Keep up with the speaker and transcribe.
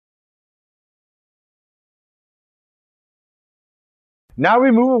Now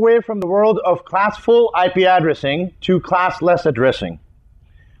we move away from the world of classful IP addressing to classless addressing.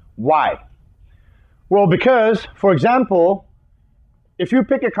 Why? Well, because, for example, if you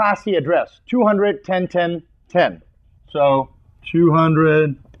pick a class C address, 200.10.10.10, so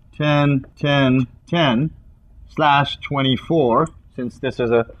 200.10.10.10/24, since this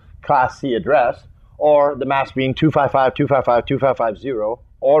is a class C address, or the mask being 255.255.255.0,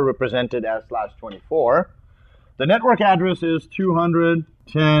 or represented as /24, the network address is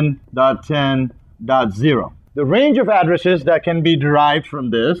 200.10.10.0. The range of addresses that can be derived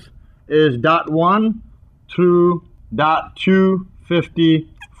from this is .1 through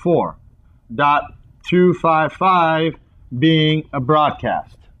 .254, .255 being a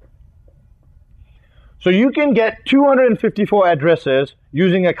broadcast. So you can get 254 addresses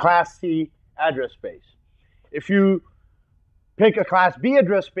using a Class C address space. If you pick a Class B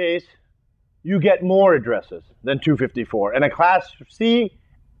address space, you get more addresses than 254. And a Class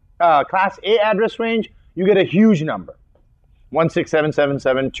A address range, you get a huge number,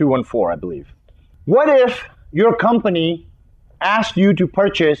 16777.214, I believe. What if your company asked you to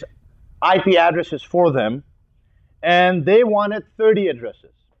purchase IP addresses for them and they wanted 30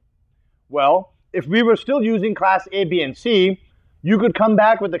 addresses? Well, if we were still using Class A, B, and C, you could come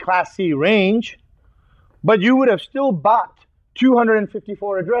back with the Class C range, but you would have still bought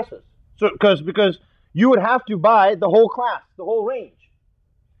 254 addresses. So, because you would have to buy the whole class, the whole range.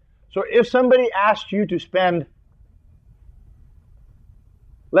 So if somebody asked you to spend,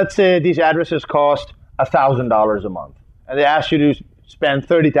 let's say these addresses cost $1,000 a month, and they asked you to spend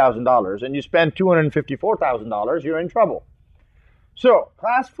 $30,000, and you spend $254,000, you're in trouble. So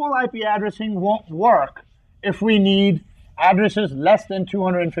classful IP addressing won't work if we need addresses less than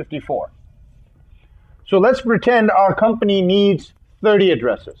 254. So let's pretend our company needs 30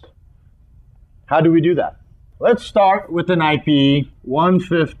 addresses. How do we do that? Let's start with an IP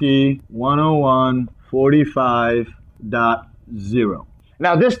 150.101.45.0.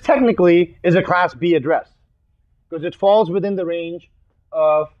 Now this technically is a Class B address because it falls within the range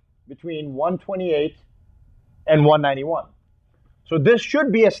of between 128 and 191. So this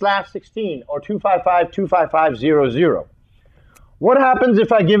should be a /16 or 255.255.00. What happens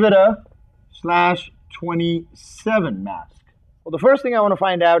if I give it a /27 mask? Well, the first thing I want to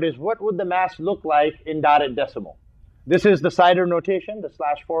find out is what would the mask look like in dotted decimal? This is the CIDR notation, the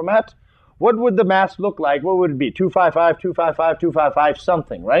 / format. What would the mask look like? What would it be? 255, 255, 255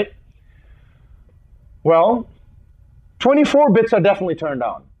 something, right? Well, 24 bits are definitely turned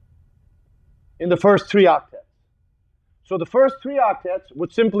on in the first 3 octets. So the first 3 octets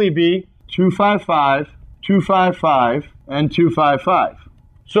would simply be 255, 255, and 255.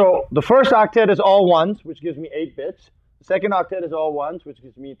 So the first octet is all ones, which gives me 8 bits. The second octet is all ones, which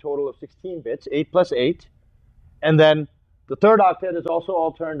gives me a total of 16 bits, 8 plus 8. And then the third octet is also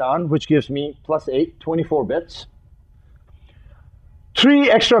all turned on, which gives me plus 8, 24 bits.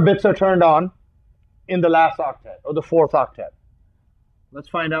 3 extra bits are turned on in the last octet, or the fourth octet. Let's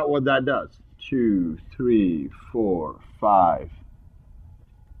find out what that does. 2, 3, 4, 5,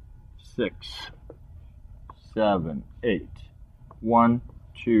 6, 7, 8. 1,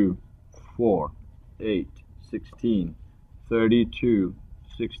 2, 4, 8, 16, 32,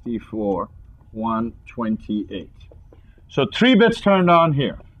 64, 128. So 3 bits turned on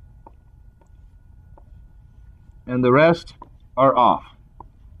here. And the rest are off.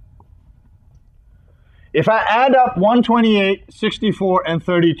 If I add up 128, 64, and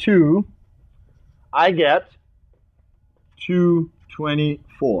 32, I get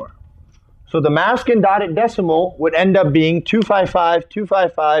 224. So the mask in dotted decimal would end up being 255,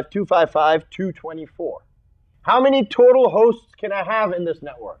 255, 255, 224. How many total hosts can I have in this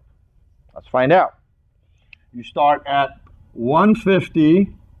network? Let's find out. You start at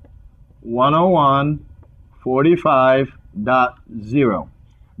 150.101.45.0.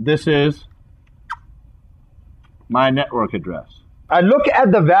 This is my network address. I look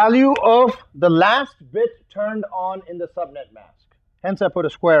at the value of the last bit turned on in the subnet mask. Hence, I put a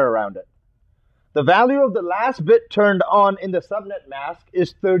square around it. The value of the last bit turned on in the subnet mask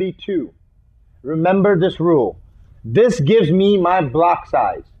is 32. Remember this rule. This gives me my block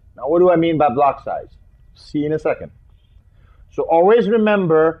size. Now, what do I mean by block size? See in a second. So always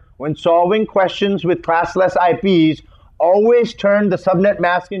remember, when solving questions with classless IPs, always turn the subnet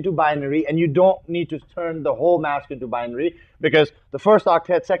mask into binary, and you don't need to turn the whole mask into binary because the first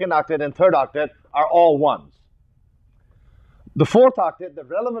octet, second octet, and third octet are all ones. The fourth octet, the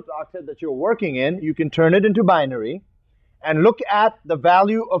relevant octet that you're working in, you can turn it into binary and look at the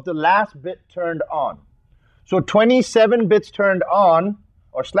value of the last bit turned on. So 27 bits turned on,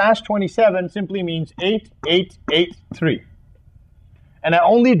 or /27 simply means 8883. And I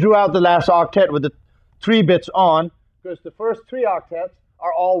only drew out the last octet with the 3 bits on because the first 3 octets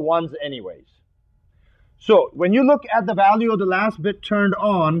are all 1s anyways. So when you look at the value of the last bit turned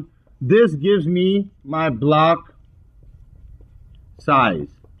on, this gives me my block size.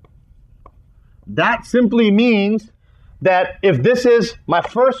 That simply means that if this is my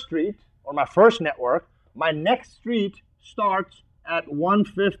first street or my first network, my next street starts at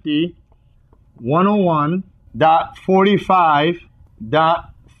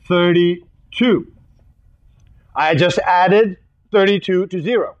 150.101.45.32. I just added 32 to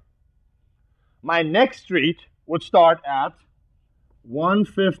 0. My next street would start at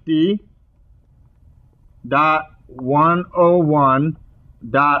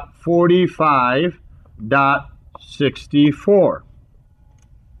 150.101.45.64.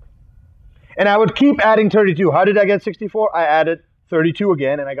 And I would keep adding 32. How did I get 64? I added 32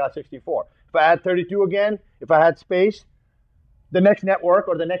 again and I got 64. If I add 32 again, if I had space, the next network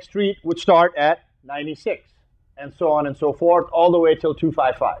or the next street would start at 96 and so on and so forth all the way till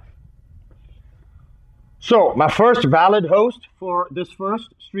 255. So my first valid host for this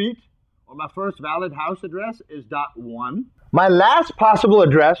first street or my first valid house address is .1. My last possible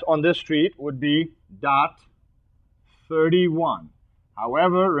address on this street would be .31.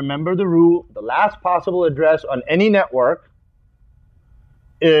 However, remember the rule, the last possible address on any network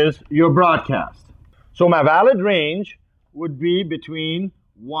is your broadcast. So my valid range would be between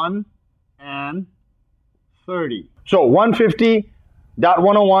 1 and 30. So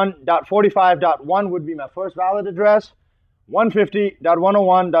 150.101.45.1 would be my first valid address.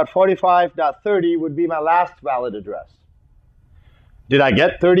 150.101.45.30 would be my last valid address. Did I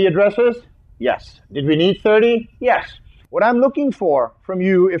get 30 addresses? Yes. Did we need 30? Yes. What I'm looking for from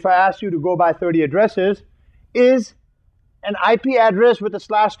you, if I ask you to go by 30 addresses, is an IP address with a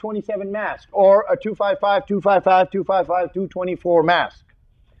 /27 mask or a 255.255.255.224 mask.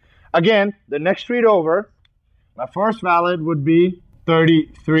 Again, the next street over, my first valid would be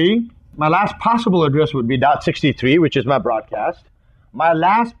 33. My last possible address would be .63, which is my broadcast. My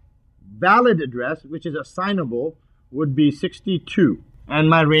last valid address, which is assignable, would be 62. And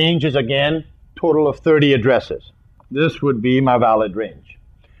my range is, again, total of 30 addresses. This would be my valid range.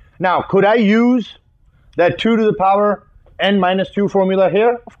 Now, could I use that 2 to the power n minus 2 formula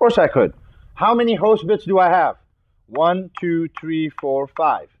here? Of course I could. How many host bits do I have? 1, 2, 3, 4,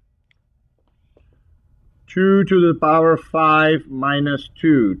 5. 2 to the power 5 minus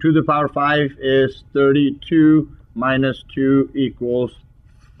 2. 2 to the power 5 is 32 minus 2 equals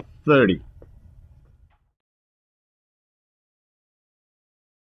 30.